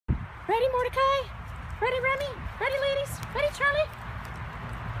Ready, Mordecai? Ready, Remy? Ready, ladies? Ready, Charlie?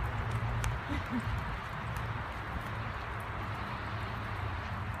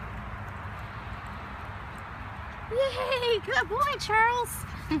 Yay! Good boy, Charles.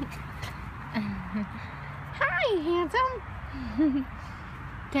 Hi, handsome. You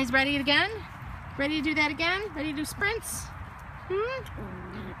guys ready again? Ready to do that again? Ready to do sprints?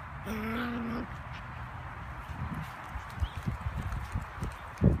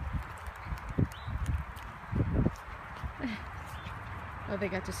 Oh, they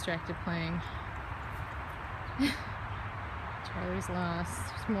got distracted playing. Charlie's lost.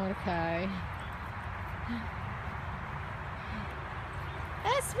 There's Mordecai.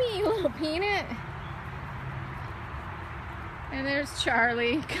 That's me, you little peanut. And there's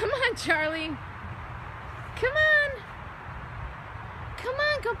Charlie. Come on, Charlie. Come on. Come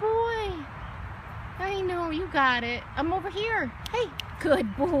on, good boy. I know, you got it. I'm over here. Hey,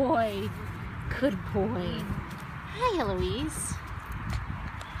 good boy. Good boy. Hi, Eloise.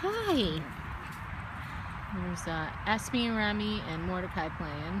 Hi. There's Esme and Remy and Mordecai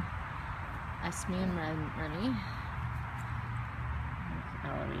playing. Esme and Remy.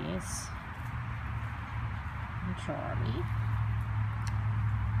 Eloise. And Charlie.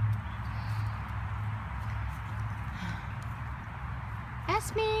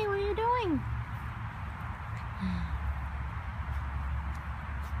 Esme, what are you doing?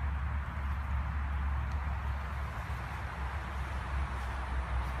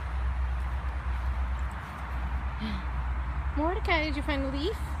 Mordecai, did you find a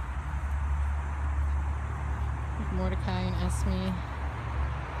leaf? Mordecai and Esme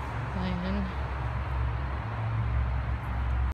playing.